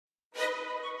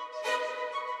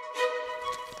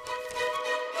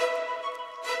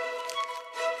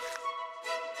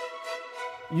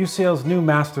UCL's new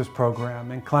master's program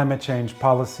in climate change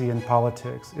policy and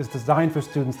politics is designed for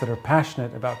students that are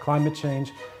passionate about climate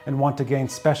change and want to gain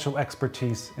special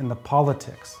expertise in the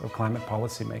politics of climate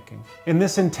policymaking. In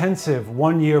this intensive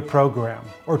one-year program,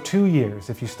 or 2 years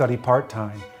if you study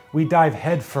part-time, we dive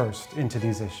headfirst into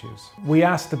these issues. We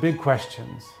ask the big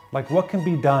questions, like what can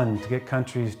be done to get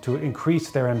countries to increase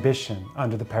their ambition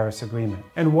under the Paris Agreement?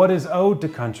 And what is owed to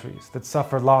countries that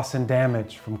suffer loss and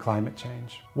damage from climate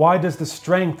change? Why does the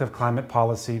strength of climate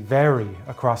policy vary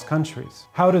across countries?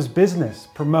 How does business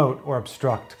promote or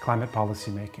obstruct climate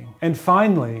policy making? And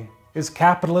finally, is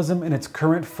capitalism in its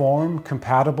current form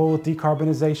compatible with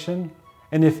decarbonization?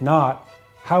 And if not,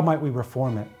 how might we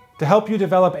reform it? To help you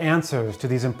develop answers to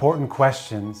these important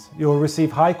questions, you will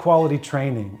receive high-quality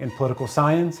training in political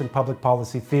science and public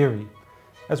policy theory,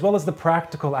 as well as the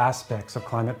practical aspects of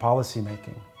climate policy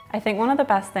making. I think one of the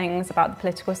best things about the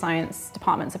political science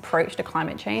department's approach to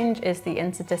climate change is the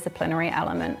interdisciplinary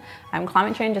element.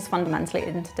 Climate change is fundamentally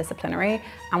interdisciplinary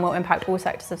and will impact all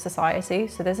sectors of society,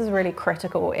 so this is really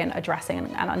critical in addressing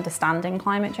and understanding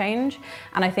climate change.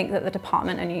 And I think that the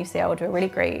department and UCL do a really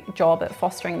great job at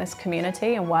fostering this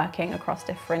community and working across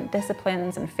different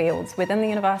disciplines and fields within the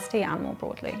university and more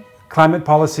broadly. Climate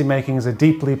policy making is a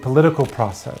deeply political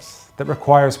process that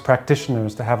requires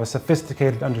practitioners to have a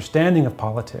sophisticated understanding of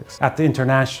politics at the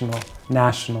international,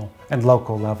 national, and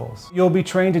local levels. You'll be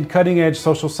trained in cutting-edge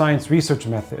social science research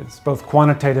methods, both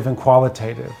quantitative and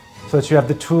qualitative, so that you have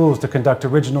the tools to conduct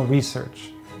original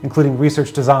research, including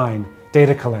research design,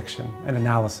 data collection, and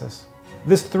analysis.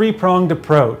 This three-pronged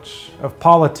approach of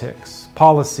politics,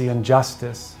 policy, and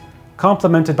justice,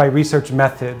 complemented by research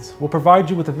methods, will provide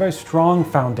you with a very strong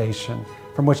foundation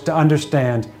from which to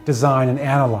understand, design, and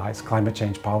analyze climate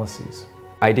change policies.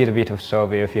 I did a bit of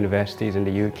survey of universities in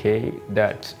the UK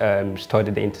that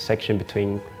studied the intersection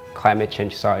between climate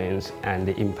change science and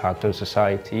the impact on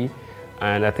society.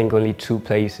 And I think only 2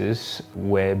 places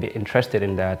were interested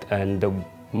in that. And the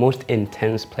most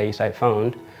intense place I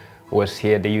found was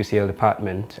here at the UCL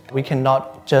department. We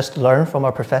cannot just learn from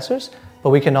our professors, but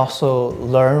we can also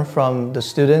learn from the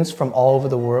students from all over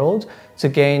the world to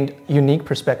gain unique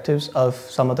perspectives of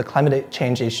some of the climate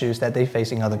change issues that they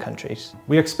face in other countries.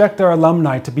 We expect our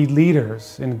alumni to be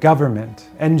leaders in government,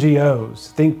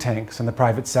 NGOs, think tanks, and the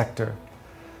private sector.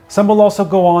 Some will also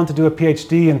go on to do a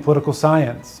PhD in political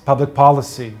science, public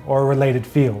policy, or a related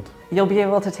field. You'll be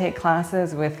able to take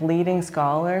classes with leading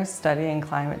scholars studying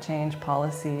climate change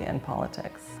policy and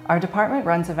politics. Our department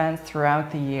runs events throughout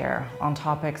the year on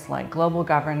topics like global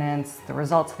governance, the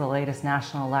results of the latest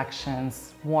national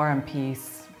elections, war and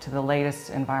peace, to the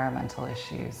latest environmental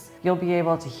issues. You'll be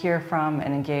able to hear from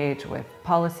and engage with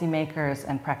policymakers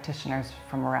and practitioners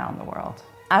from around the world.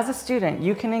 As a student,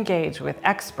 you can engage with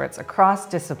experts across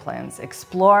disciplines,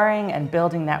 exploring and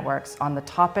building networks on the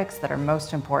topics that are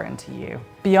most important to you.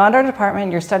 Beyond our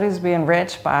department, your studies will be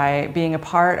enriched by being a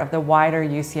part of the wider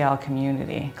UCL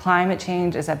community. Climate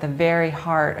change is at the very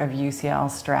heart of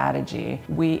UCL's strategy.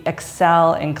 We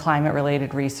excel in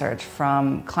climate-related research,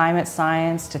 from climate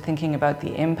science to thinking about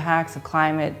the impacts of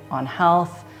climate on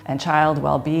health and child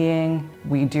well-being.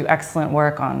 We do excellent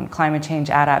work on climate change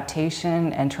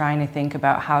adaptation and trying to think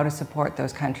about how to support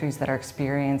those countries that are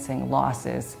experiencing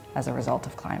losses as a result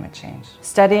of climate change.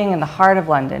 Studying in the heart of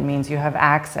London means you have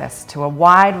access to a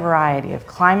wide variety of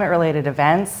climate-related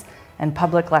events and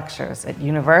public lectures at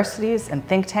universities and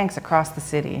think tanks across the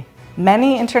city.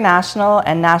 Many international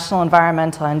and national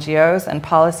environmental NGOs and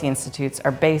policy institutes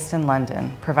are based in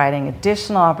London, providing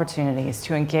additional opportunities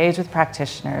to engage with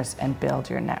practitioners and build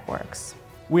your networks.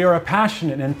 We are a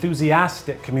passionate and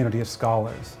enthusiastic community of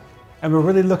scholars, and we're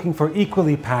really looking for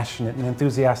equally passionate and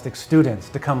enthusiastic students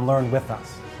to come learn with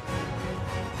us.